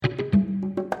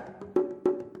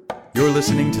You're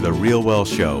listening to The Real Wealth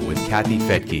Show with Kathy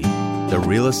Fettke, the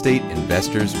real estate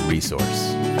investor's resource.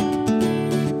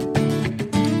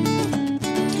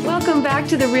 Welcome back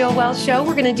to The Real Wealth Show.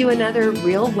 We're going to do another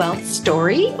Real Wealth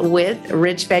story with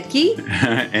Rich Fettke.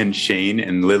 And Shane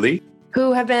and Lily,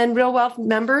 who have been Real Wealth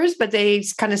members, but they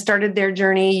kind of started their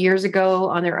journey years ago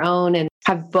on their own and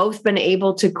have both been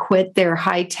able to quit their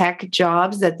high-tech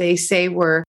jobs that they say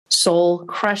were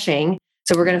soul-crushing.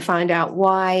 So we're going to find out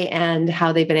why and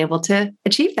how they've been able to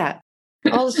achieve that.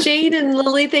 Well, Shane and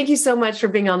Lily, thank you so much for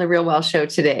being on The Real Wealth Show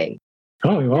today.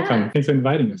 Oh, you're welcome. Thanks for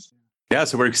inviting us. Yeah,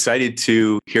 so we're excited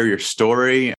to hear your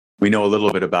story. We know a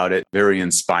little bit about it. Very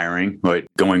inspiring, but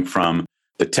going from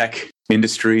the tech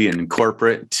industry and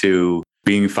corporate to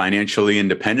being financially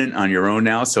independent on your own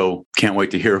now. So can't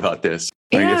wait to hear about this.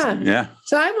 Yeah.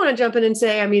 So I want to jump in and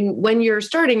say, when you're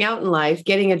starting out in life,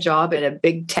 getting a job at a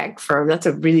big tech firm, that's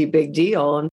a really big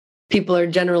deal. And people are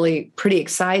generally pretty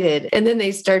excited. And then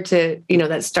they start to,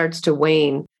 that starts to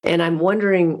wane. And I'm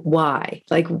wondering why.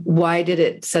 Like, why did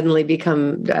it suddenly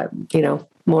become,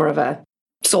 more of a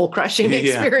soul-crushing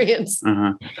experience?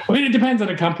 Well, it depends on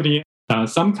the company.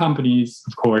 Some companies,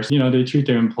 of course, they treat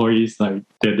their employees like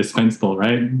they're dispensable,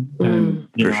 right? And,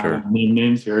 for sure. I don't name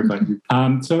names here, but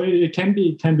so it can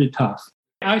be tough.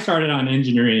 I started on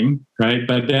engineering, right?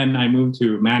 But then I moved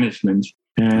to management,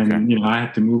 and I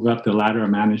had to move up the ladder of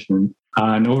management.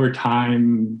 And over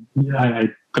time, I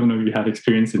don't know if you had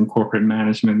experience in corporate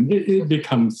management. It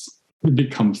becomes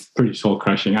pretty soul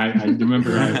crushing. I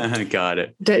remember. Got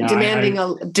it.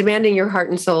 Demanding your heart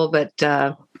and soul,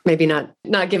 but. Maybe not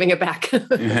giving it back.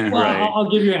 Well,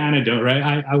 I'll give you an anecdote,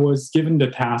 right? I was given the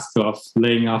task of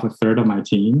laying off a third of my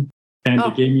team, and they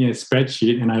gave me a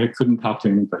spreadsheet, and I couldn't talk to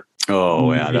anybody.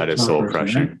 Oh, yeah, that is soul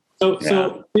crushing. Right?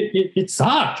 So it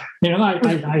sucked.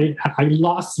 I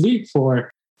lost sleep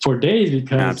for days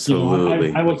because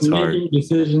I was making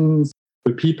decisions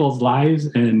with people's lives,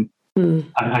 and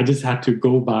I just had to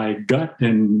go by gut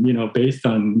and based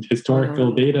on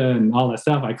historical data and all that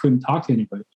stuff. I couldn't talk to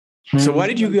anybody. So why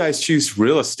did you guys choose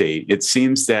real estate? It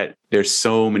seems that there's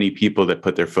so many people that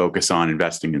put their focus on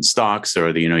investing in stocks, or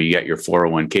you get your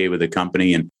 401k with a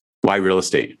company. And why real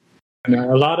estate? A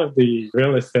lot of the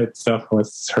real estate stuff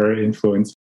was her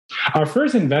influence. Our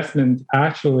first investment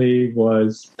actually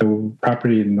was the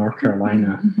property in North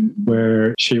Carolina,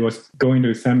 where she was going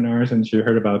to seminars and she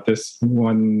heard about this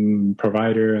one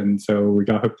provider. And so we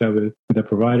got hooked up with the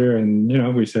provider,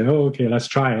 and, we said, oh, okay, let's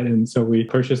try it. And so we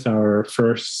purchased our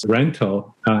first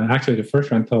rental, actually the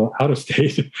first rental out of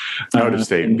state. Out of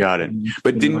state, got it.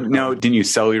 But didn't you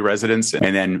sell your residence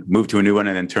and then move to a new one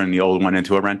and then turn the old one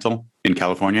into a rental in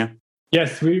California?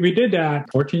 Yes, we did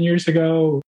that 14 years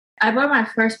ago. I bought my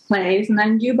first place, and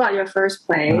then you bought your first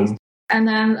place. And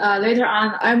then later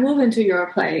on, I moved into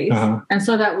your place. And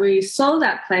so that we sold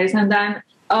that place. And then,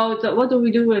 what do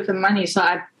we do with the money? So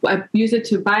I used it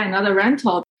to buy another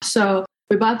rental. So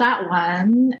we bought that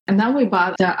one. And then we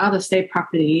bought the out-of-state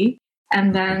property.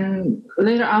 And then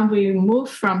later on, we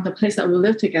moved from the place that we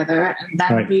lived together. And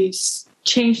then we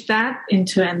changed that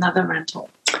into another rental.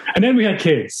 And then we had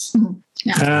kids.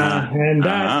 Yeah. And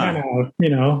that kind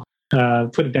of,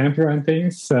 put a damper on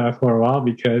things for a while,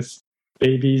 because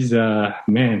babies, they're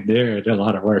a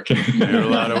lot of work. They're a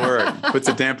lot of work. Puts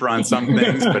a damper on some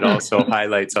things, but also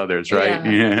highlights others, right?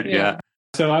 Yeah.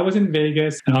 So I was in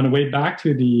Vegas, and on the way back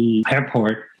to the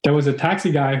airport, there was a taxi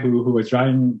guy who was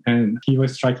driving, and he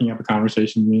was striking up a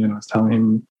conversation with me, and I was telling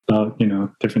him about,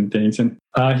 different things. And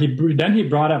he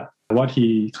brought up what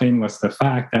he claimed was the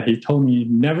fact that he told me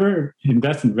never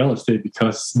invest in real estate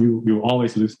because you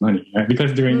always lose money, right?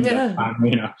 Because during that time,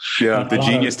 the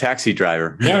genius taxi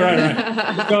driver.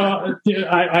 Right. So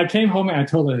I came home and I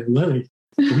told her, Lily,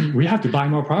 we have to buy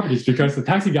more properties because the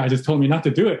taxi guy just told me not to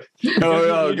do it.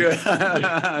 Good.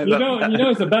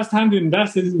 It's the best time to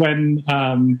invest is when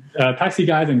taxi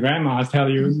guys and grandmas tell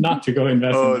you not to go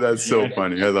invest. Oh, that's so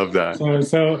funny. I love that.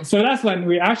 So that's when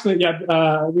we actually,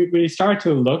 we started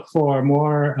to look for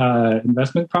more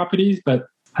investment properties, but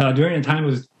during the time it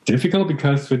was difficult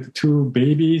because with the two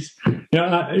babies,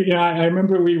 I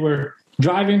remember we were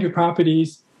driving to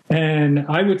properties, and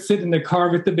I would sit in the car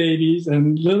with the babies,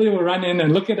 and Lily will run in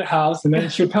and look at the house, and then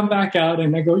she'll come back out,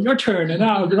 and I go, your turn, and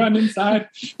I'll run inside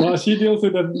while she deals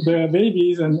with the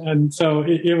babies. And so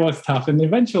it was tough. And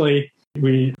eventually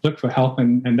we looked for help,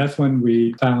 and that's when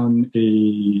we found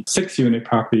a 6-unit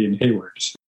property in Hayward.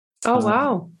 Oh,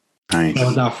 wow. Nice. That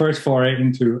was our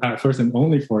first and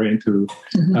only foray into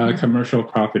commercial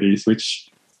properties, which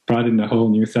brought in a whole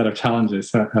new set of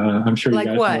challenges. I'm sure like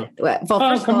you guys what? know.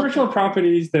 Well, Commercial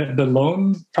properties, the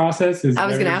loan process is. I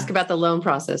was going to ask about the loan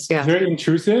process. Yeah, very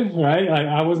intrusive, right?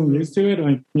 I wasn't used to it.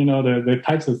 Like, the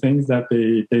types of things that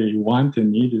they want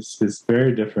and need is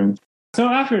very different. So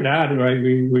after that, right,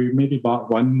 we maybe bought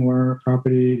one more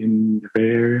property in the Bay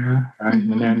Area, right?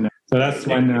 And then so that's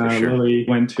when Lily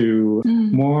went to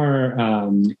more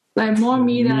like more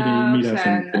meetups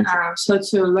and so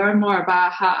to learn more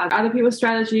about how other people's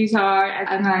strategies are,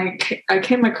 and I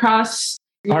came across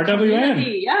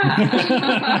RWN.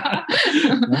 Yeah.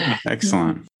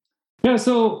 Excellent. Yeah,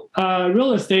 so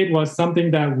real estate was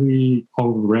something that we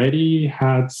already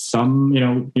had some,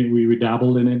 we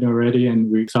dabbled in it already,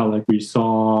 and we felt like we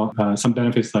saw some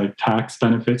benefits like tax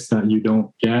benefits that you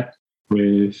don't get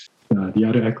with the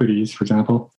other equities, for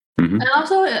example. Mm-hmm. And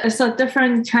also it's a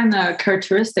different kind of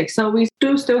characteristic. So we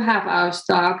do still have our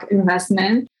stock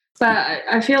investment, but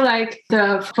I feel like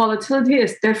the volatility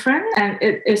is different, and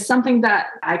it is something that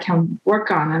I can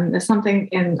work on, and it's something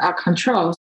in our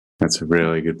control. That's a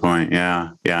really good point.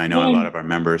 Yeah. Yeah. I know a lot of our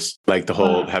members like the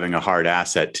whole having a hard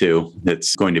asset too.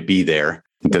 That's going to be there.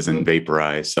 It doesn't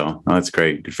vaporize. So that's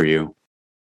great. Good for you.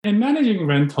 And managing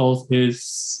rentals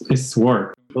is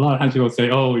work. A lot of times people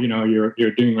say, oh,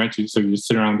 you're doing rentals, so you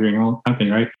sit around doing nothing,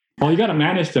 right? Well, you got to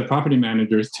manage the property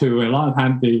managers too. A lot of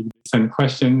times they send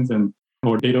questions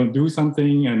or they don't do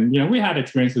something. And, we had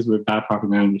experiences with bad property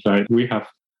managers, right? We have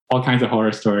all kinds of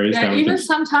horror stories. Yeah, even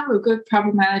sometimes with good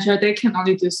property manager, they can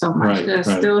only do so much. Right, There's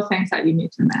still things that you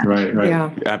need to manage. Right. Yeah,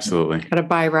 absolutely. Got to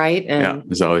buy right. And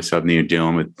there's always something you're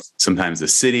dealing with. Sometimes the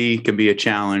city can be a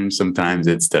challenge. Sometimes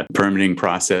it's the permitting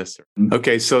process.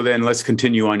 Okay, so then let's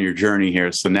continue on your journey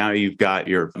here. So now you've got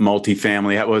your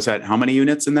multifamily. What was that? How many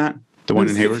units in that? The one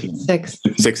in Hayward?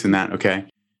 6 in that. Okay.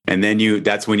 And then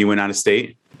that's when you went out of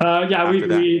state? We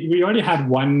already had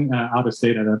one out of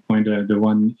state at that point, the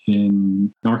one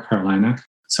in North Carolina.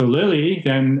 So Lily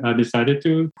then decided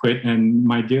to quit, and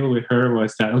my deal with her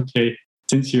was that, okay,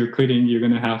 since you're quitting, you're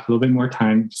going to have a little bit more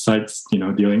time besides,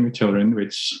 dealing with children,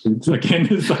 which again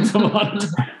is like a lot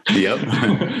of time.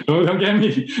 Yep. Don't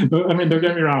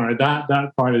get me wrong, right?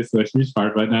 That part is a huge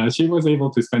part, but she was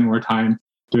able to spend more time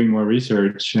doing more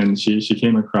research, and she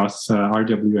came across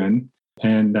RWN.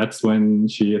 And that's when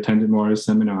she attended more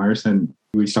seminars, and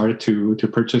we started to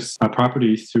purchase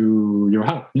properties through your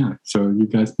help. Yeah. So you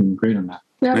guys been great on that.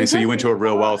 Yeah, so you went to a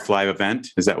Real Wealth Live event.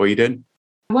 Is that what you did?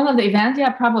 One of the events, yeah,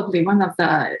 probably one of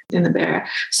the in the Bay Area.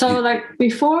 So like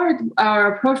before,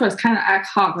 our approach was kind of ad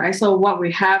hoc, right? So what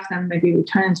we have, then maybe we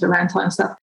turn into rental and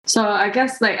stuff. So I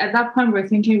guess like at that point, we're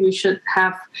thinking we should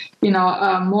have,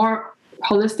 a more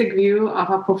holistic view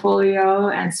of our portfolio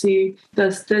and see,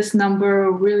 does this number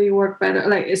really work better?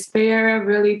 Like, is there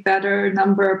really better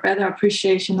number, better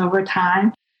appreciation over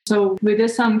time? So we did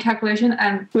some calculation,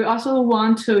 and we also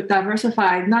want to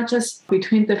diversify, not just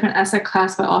between different asset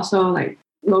class, but also like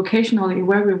locationally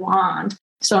where we want.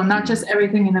 So not just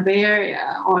everything in the Bay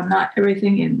Area or not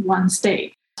everything in one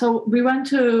state. So we went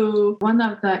to one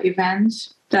of the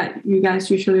events that you guys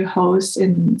usually host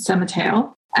in San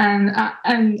Mateo. And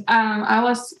I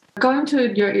was going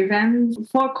to your event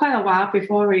for quite a while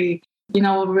before we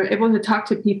were able to talk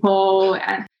to people.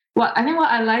 And what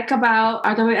I like about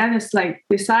RWN is like,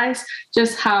 besides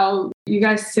just how you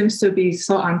guys seems to be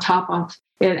so on top of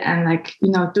it and like,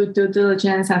 do due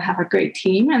diligence and have a great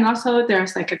team. And also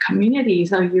there's like a community.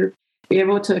 So you be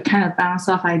able to kind of bounce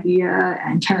off idea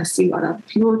and kind of see what other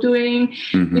people are doing.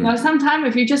 Mm-hmm. Sometimes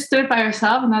if you just do it by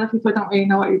yourself and other people don't really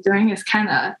know what you're doing, it's kind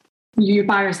of you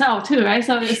by yourself too, right?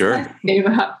 So it's nice to be able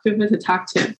to have people to talk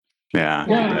to. Yeah.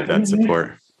 That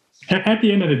support. At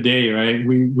the end of the day, right,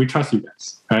 we trust you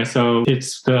guys, right? So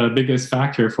it's the biggest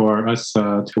factor for us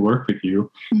to work with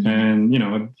you. Mm-hmm.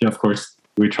 And, of course,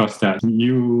 we trust that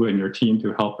you and your team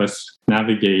to help us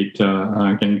navigate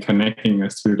and connecting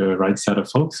us to the right set of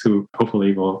folks who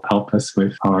hopefully will help us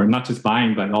with our not just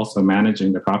buying, but also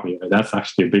managing the property. That's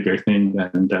actually a bigger thing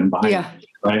than buying. Yeah.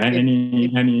 Right?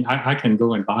 I can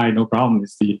go and buy, no problem.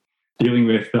 It's the dealing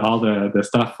with all the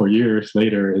stuff for years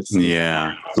later.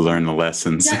 Learn the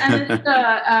lessons. Yeah, and it's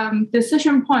the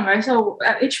decision point, right? So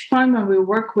at each point when we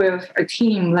work with a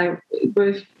team, like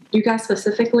with you guys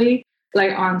specifically,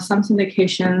 like on some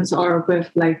syndications or with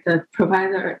like the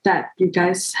provider that you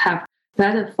guys have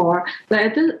vetted for,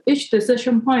 like at each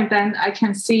decision point, then I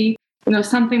can see,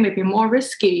 something may be more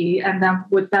risky, and then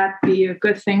would that be a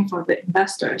good thing for the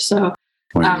investor? So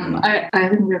I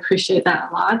think we appreciate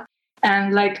that a lot.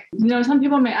 And like, some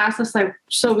people may ask us like,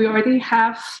 so we already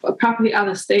have a property out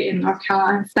of state in North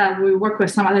Carolina that we work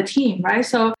with some other team, right?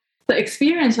 So the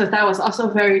experience with that was also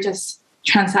very just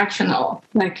transactional.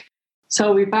 Like,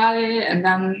 So we bought it, and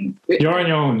then you're on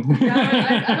your own.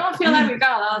 I don't feel like we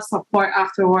got a lot of support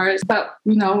afterwards. But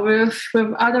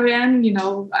with other end,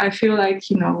 I feel like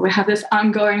we have this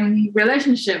ongoing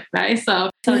relationship, right? So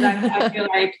then I feel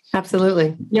like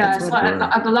absolutely, yeah. So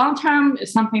at the long term,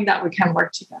 it's something that we can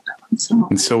work together on.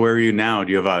 And so where are you now?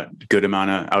 Do you have a good amount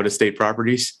of out-of-state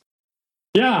properties?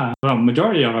 Yeah, well,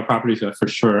 majority of our properties are for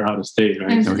sure out of state,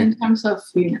 right? In terms of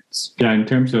units. Yeah, in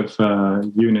terms of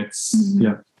units,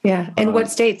 yeah. Yeah, and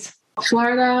what states?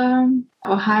 Florida,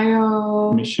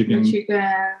 Ohio, Michigan,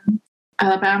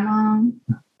 Alabama.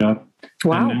 Yeah.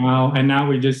 Wow. And now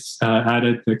we just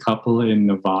added a couple in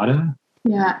Nevada.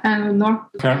 Yeah, and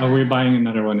we're buying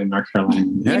another one in North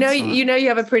Carolina. You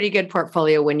have a pretty good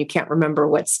portfolio when you can't remember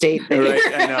what state they right,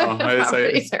 I know.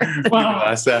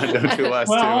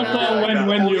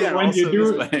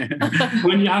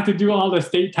 When you have to do all the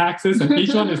state taxes and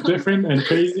each one is different and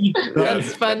crazy.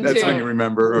 That's fun That's too. when you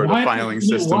remember, or the filing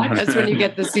system. That's when you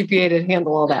get the CPA to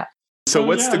handle all that. So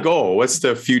what's the goal? What's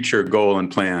the future goal and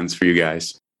plans for you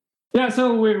guys? Yeah,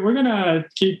 so we're going to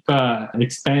keep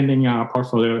expanding our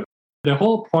portfolio. The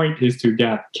whole point is to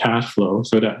get cash flow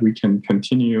so that we can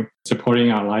continue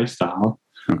supporting our lifestyle.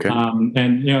 Okay.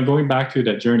 And going back to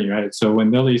that journey, right? So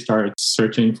when Lily started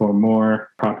searching for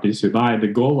more properties to buy, the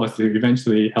goal was to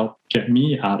eventually help get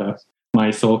me out of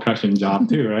my soul-crushing job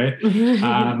too, right? So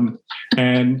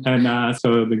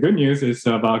the good news is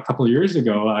about a couple of years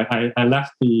ago, I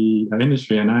left the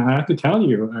industry, and I have to tell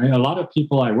you, a lot of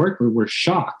people I worked with were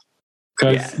shocked.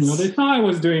 Because they thought I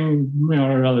was doing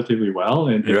relatively well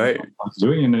and right. I was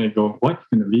doing, and then they go, "What?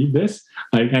 You're gonna leave this?"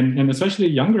 And especially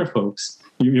younger folks.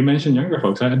 You mentioned younger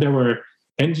folks. There were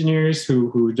engineers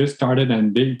who just started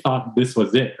and they thought this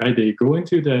was it, right? They go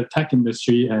into the tech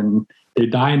industry and they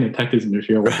die in the tech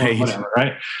industry or whatever,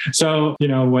 right? So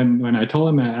when I told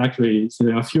them, actually,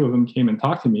 a few of them came and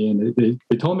talked to me, and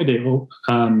they told me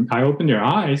I opened their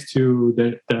eyes to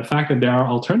the fact that there are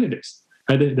alternatives.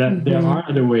 That there are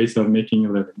other ways of making a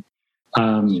living.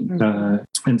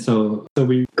 And so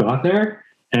we got there,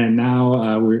 and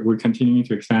now we're continuing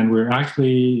to expand. We're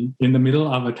actually in the middle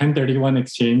of a 1031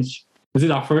 exchange. This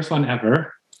is our first one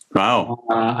ever. Wow.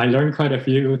 I learned quite a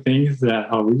few things we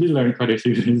learned quite a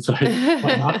few things like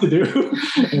what not to do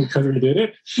because we did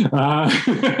it.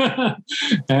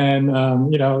 And,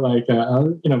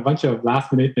 a bunch of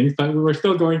last minute things, but we were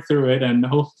still going through it, and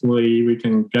hopefully we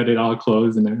can get it all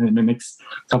closed in the next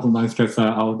couple of months, because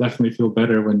I'll definitely feel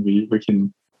better when we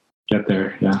can get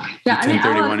there. Yeah.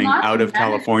 1031 out of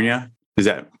California. Is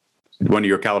that one of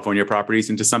your California properties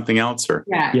into something else, or?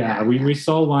 Yeah. We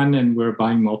sold one and we're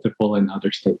buying multiple in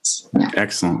other states. Yeah.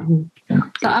 Excellent. Yeah.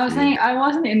 So I was saying I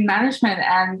wasn't in management,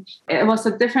 and it was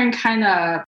a different kind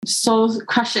of soul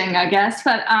crushing, I guess.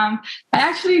 But I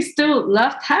actually still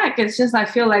love tech. It's just I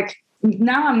feel like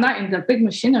now I'm not in the big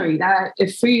machinery. That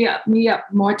it freed me up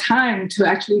more time to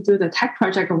actually do the tech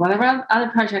project or whatever other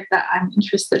project that I'm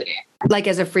interested in. Like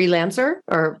as a freelancer,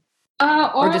 or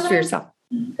just for yourself.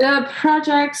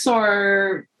 Projects,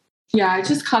 or I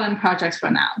just call them projects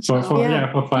for now. For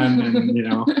fun,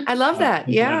 and I love that.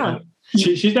 Yeah.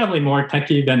 She's definitely more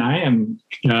techie than I am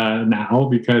now,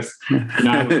 because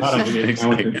I thought of it. It's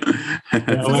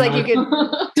like you could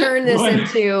turn this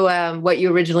into what you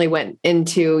originally went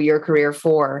into your career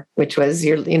for, which was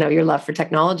your love for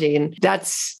technology. And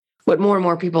that's what more and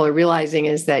more people are realizing,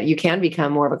 is that you can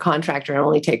become more of a contractor and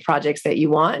only take projects that you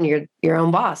want, and you're your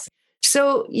own boss.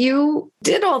 So you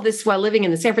did all this while living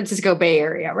in the San Francisco Bay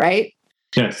Area, right?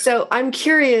 Yes. So I'm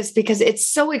curious, because it's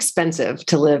so expensive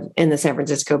to live in the San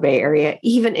Francisco Bay Area,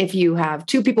 even if you have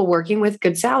two people working with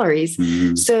good salaries.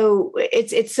 Mm-hmm. So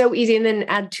it's so easy. And then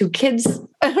add two kids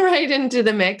right into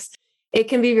the mix. It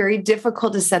can be very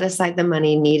difficult to set aside the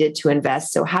money needed to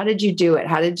invest. So how did you do it?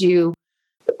 How did you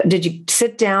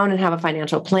sit down and have a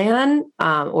financial plan?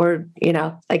 Or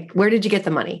where did you get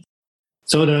the money?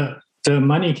 So the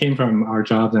money came from our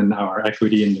jobs and our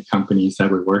equity in the companies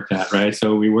that we worked at, right?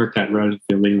 So we worked at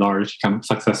relatively large,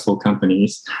 successful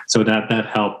companies. So that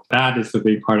helped. That is the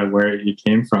big part of where it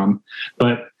came from.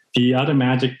 But the other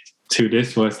magic to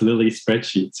this was Lily's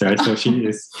spreadsheets, right? So she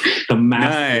is the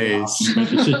master.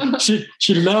 Nice.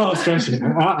 She loves spreadsheets.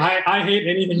 I hate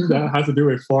anything that has to do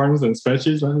with forms and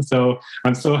spreadsheets. So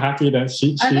I'm so happy that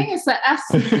she I think it's the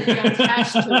essence that you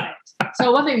attach to it.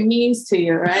 So what it means to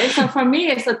you, right? So for me,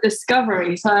 it's a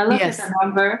discovery. So I look at the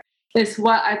number. It's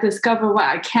what I discover what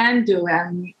I can do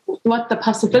and what the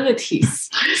possibilities.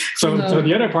 So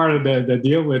the other part of the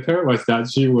deal with her was that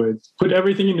she would put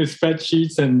everything into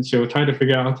spreadsheets, and she'll try to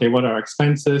figure out, okay, what are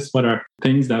expenses? What are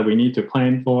things that we need to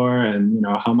plan for? And,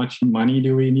 how much money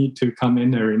do we need to come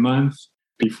in every month?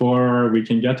 before we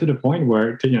can get to the point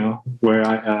where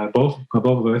both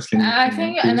of us can. I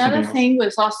think another thing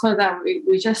was also that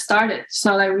we just started.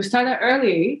 So like we started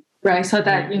early, right? So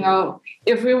that,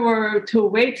 if we were to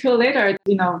wait till later,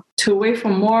 to wait for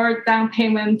more down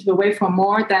payment, to wait for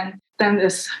more, then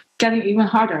it's getting even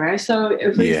harder, right? So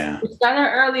if we started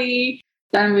early,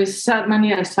 then we set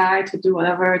money aside to do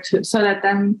whatever so that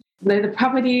then let the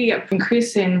property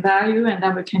increase in value, and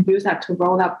then we can use that to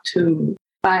roll up to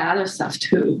buy other stuff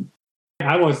too.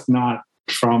 I was not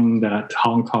from that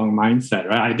Hong Kong mindset,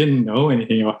 right? I didn't know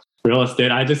anything about real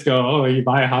estate. I just go, oh, you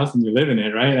buy a house and you live in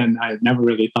it, right? And I never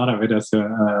really thought of it as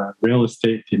a real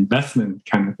estate investment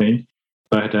kind of thing.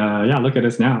 But look at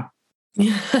us now.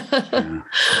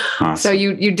 Awesome. So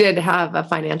you did have a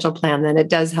financial plan, then it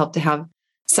does help to have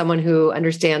someone who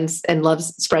understands and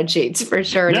loves spreadsheets for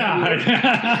sure.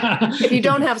 Yeah. If you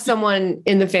don't have someone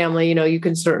in the family, you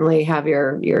can certainly have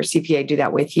your CPA do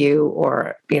that with you,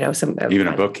 or even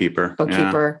a bookkeeper.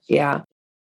 Yeah.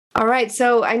 All right.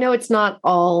 So I know it's not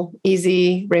all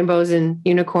easy rainbows and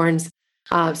unicorns.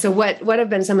 So what have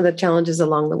been some of the challenges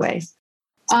along the way?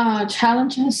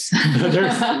 Challenges.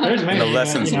 there's many, the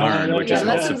lessons learned, which is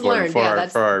most important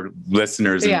for our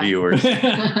listeners and viewers.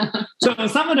 So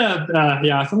some of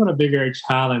the bigger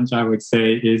challenge I would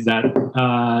say is that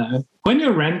when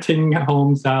you're renting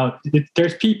homes out,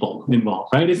 there's people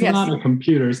involved, right? It's not a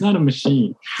computer, it's not a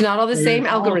machine. It's not all the same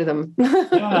algorithm.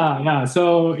 Yeah.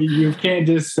 So you can't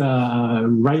just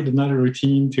write another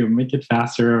routine to make it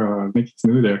faster or make it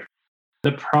smoother.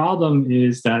 The problem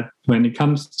is that when it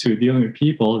comes to dealing with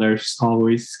people, there's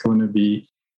always going to be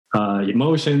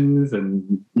emotions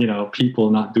and, people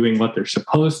not doing what they're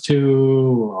supposed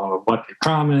to or what they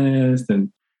promised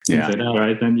and things like that,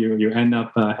 right? Then you end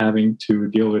up having to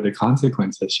deal with the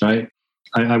consequences, right?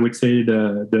 I would say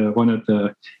the one of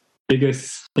the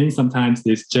biggest things sometimes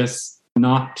is just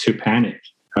not to panic,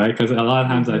 right? Because a lot of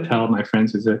times I tell my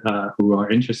friends who are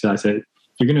interested, I say, if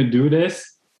you're going to do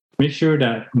this, make sure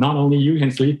that not only you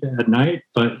can sleep at night,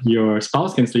 but your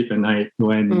spouse can sleep at night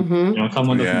when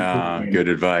someone doesn't. Yeah, good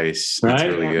advice. Right?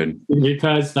 That's really good.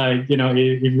 Because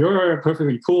if you're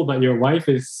perfectly cool, but your wife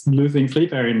is losing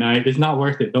sleep every night, it's not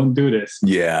worth it. Don't do this.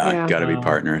 Yeah. Got to be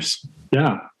partners.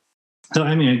 Yeah. So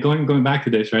going back to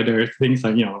this, right? There are things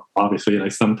like obviously,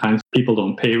 like sometimes people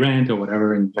don't pay rent or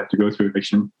whatever, and you have to go through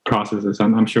eviction processes.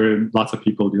 I'm sure lots of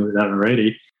people deal with that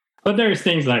already. But there's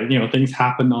things like, things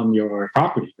happen on your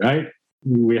property, right?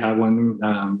 We had one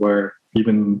where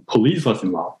even police was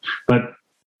involved, but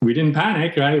we didn't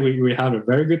panic, right? We had a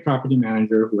very good property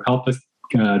manager who helped us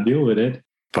deal with it.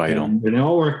 Vital. And it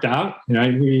all worked out,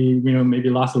 right? We,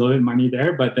 maybe lost a little bit of money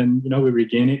there, but then, we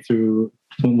regained it through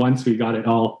once we got it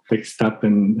all fixed up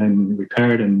and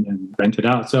repaired and rented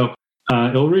out. So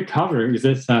it'll recover. It's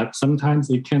just that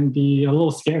sometimes it can be a little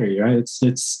scary, right?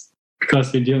 It's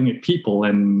because you're dealing with people,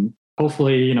 and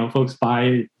hopefully, folks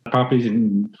buy properties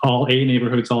in all A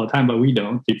neighborhoods all the time, but we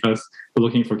don't because we're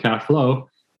looking for cash flow.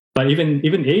 But even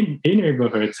A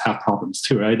neighborhoods have problems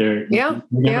too, right?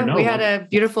 We had a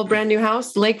beautiful brand new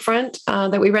house, lakefront,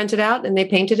 that we rented out, and they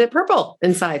painted it purple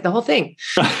inside, the whole thing.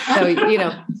 So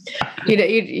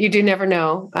you do never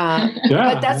know.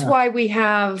 But that's why we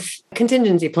have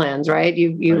contingency plans, right?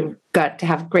 You've got to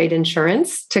have great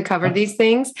insurance to cover these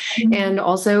things, and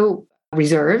also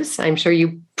reserves. I'm sure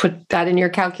you put that in your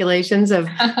calculations of.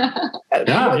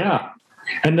 Yeah.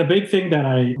 And the big thing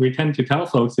that we tend to tell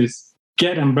folks is,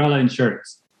 get umbrella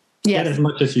insurance. Get as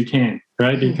much as you can,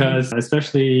 right? Because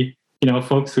especially,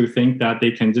 folks who think that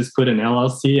they can just put an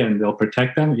LLC and they'll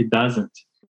protect them, it doesn't.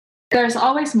 There's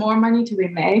always more money to be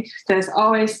made. There's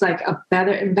always like a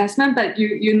better investment, but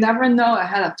you never know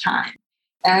ahead of time.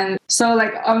 And so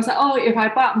I was like, if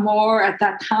I bought more at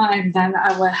that time, then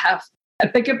I would have a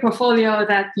bigger portfolio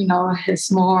that,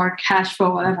 has more cash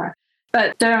flow, whatever.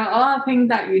 But there are a lot of things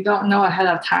that you don't know ahead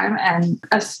of time, and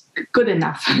that's good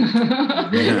enough.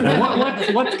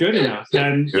 What's good enough?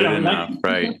 And good enough,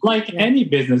 right? Like any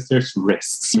business, there's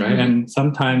risks, right? And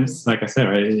sometimes, like I said,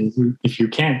 right, if you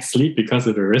can't sleep because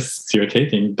of the risks you're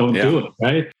taking, don't do it,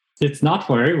 right? It's not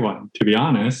for everyone, to be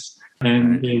honest.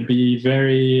 And it'd be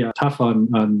very tough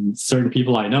on certain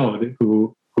people I know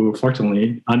who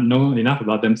fortunately know enough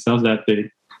about themselves that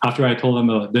after I told them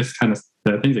about this kind of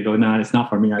things, they go, "Nah, it's not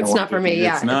for me. It's not for me."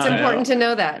 Yeah, it's important to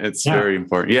know that. It's very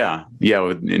important. Yeah.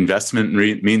 With investment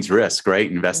means risk, right?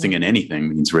 Investing in anything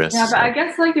means risk. Yeah, but I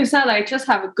guess, like you said, just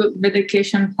have a good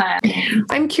mitigation plan.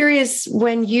 I'm curious,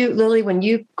 Lily, when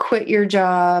you quit your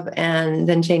job, and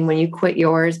then Cheng, when you quit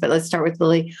yours, but let's start with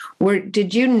Lily.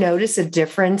 Did you notice a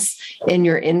difference in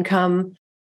your income?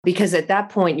 Because at that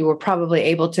point, you were probably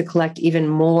able to collect even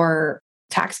more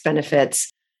tax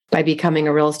benefits by becoming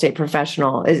a real estate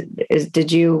professional.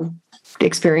 Did you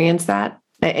experience that?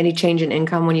 Any change in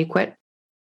income when you quit?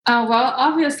 Well,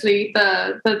 obviously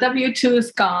the W-2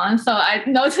 is gone, so I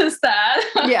noticed that.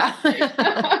 Yeah.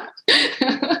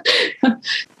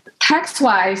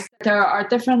 Tax-wise, there are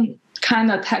different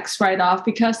kind of tax write-off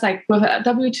because like with a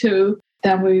W-2,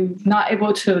 then we're not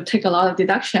able to take a lot of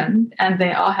deduction and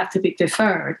they all have to be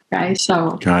deferred, right?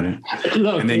 So got it.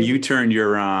 And then you turned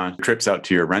your trips out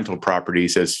to your rental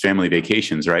properties as family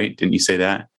vacations, right? Didn't you say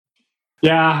that?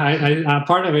 Yeah, I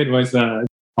part of it was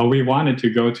we wanted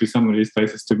to go to some of these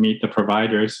places to meet the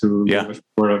providers who give us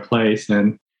for a place.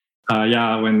 And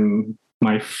when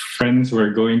my friends were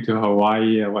going to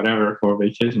Hawaii or whatever for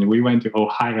vacation, we went to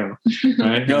Ohio,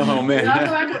 right? Oh, man.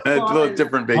 That's a little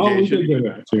different vacation. We did do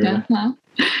that too. Uh-huh.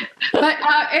 But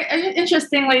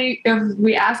interestingly, if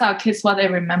we ask our kids what they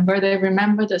remember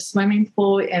the swimming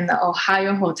pool in the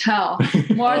Ohio hotel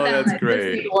more than the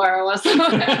Disney World.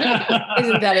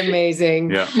 Isn't that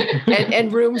amazing? Yeah.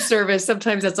 And room service.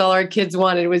 Sometimes that's all our kids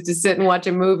wanted was to sit and watch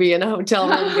a movie in a hotel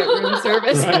room and get room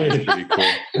service. Right. Pretty cool.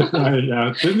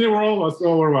 Yeah. Disney World was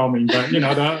overwhelming, but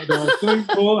the swimming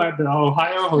pool at the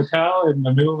Ohio hotel in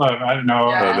the middle of, I don't know.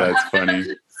 Yeah. Oh, that's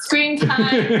funny. Screen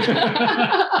time.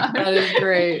 That is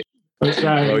great.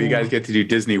 Oh, you guys get to do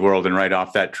Disney World and write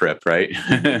off that trip, right?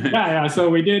 Yeah. So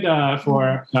we did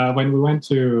for when we went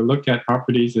to look at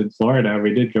properties in Florida,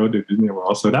 we did go to Disney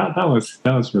World. So that was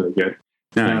really good.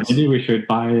 Nice. Maybe we should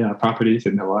buy properties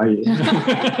in Hawaii.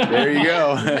 There you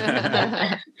go.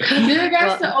 You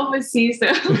guys to overseas.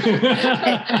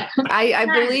 I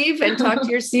believe and talk to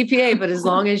your CPA, but as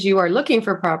long as you are looking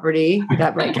for property,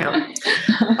 that might count.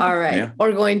 All right. Yeah.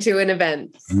 Or going to an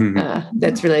event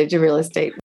that's related to real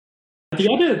estate. The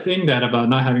other thing that about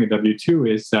not having a W-2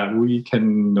 is that we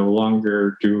can no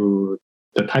longer do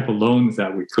the type of loans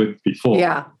that we could before.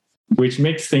 Yeah. Which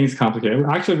makes things complicated.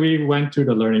 Actually, we went through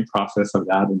the learning process of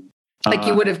that. And, like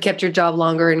you would have kept your job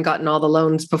longer and gotten all the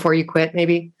loans before you quit,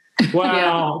 maybe?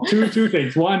 Well, two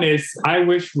things. One is I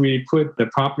wish we put the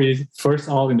properties first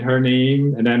all in her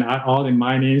name and then all in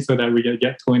my name so that we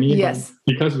get 20. Yes.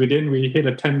 Because we didn't, we hit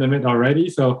a 10 limit already.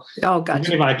 So gotcha.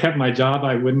 Even if I kept my job,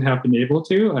 I wouldn't have been able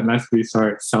to unless we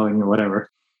start selling or whatever.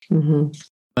 Mm-hmm.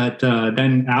 But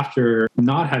then after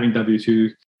not having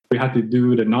W-2, we had to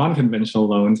do the non-conventional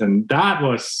loans. And that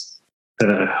was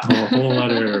a whole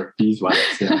other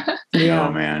beeswax. Yeah.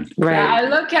 Oh, man. Right. Yeah, I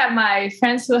look at my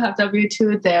friends who have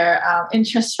W-2, their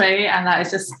interest rate, and I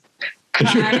just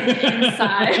cry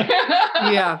inside.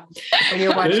 Yeah. And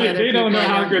you're watching they don't know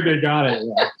how good they got it.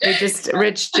 Yeah.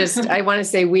 Rich I want to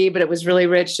say but it was really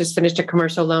Rich, just finished a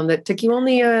commercial loan that took you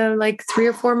only like 3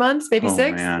 or 4 months, maybe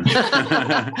 6. Man.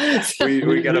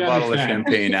 we got a bottle of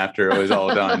champagne after it was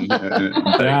all done. Put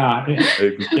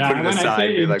it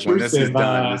aside. Like, when this is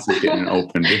done, this is getting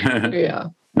opened. Yeah.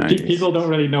 Nice. People don't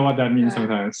really know what that means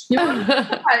sometimes.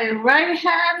 My right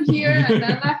hand here and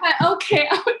then left hand. Okay,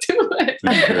 I'll do it.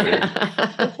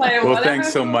 Well,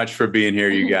 thanks so much for being here,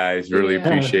 you guys. Really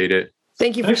appreciate it.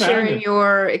 Thank you for sharing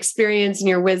your experience and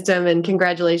your wisdom, and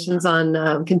congratulations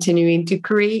on continuing to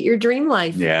create your dream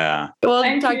life. Yeah. We'll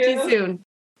talk to you soon.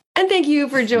 And thank you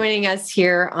for joining us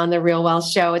here on The Real Wealth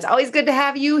Show. It's always good to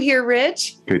have you here,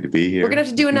 Rich. Good to be here. We're going to have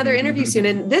to do another interview soon.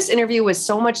 And this interview was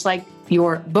so much like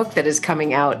your book that is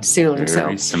coming out soon.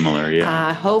 Very similar, yeah.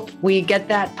 I hope we get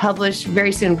that published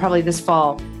very soon, probably this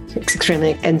fall. It's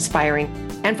extremely inspiring.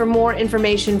 And for more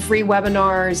information, free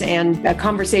webinars, and a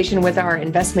conversation with our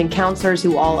investment counselors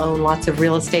who all own lots of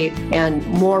real estate, and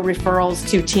more referrals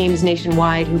to teams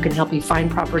nationwide who can help you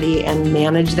find property and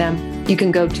manage them, you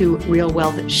can go to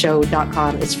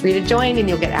realwealthshow.com. It's free to join, and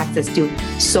you'll get access to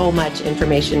so much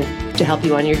information to help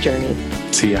you on your journey.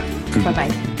 See ya.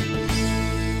 Bye-bye.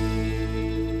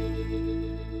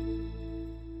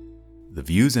 The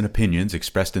views and opinions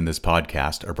expressed in this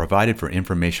podcast are provided for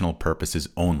informational purposes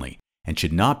only and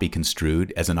should not be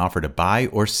construed as an offer to buy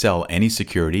or sell any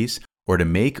securities or to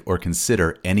make or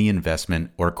consider any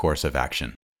investment or course of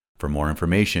action. For more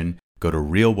information, go to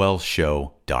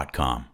realwealthshow.com.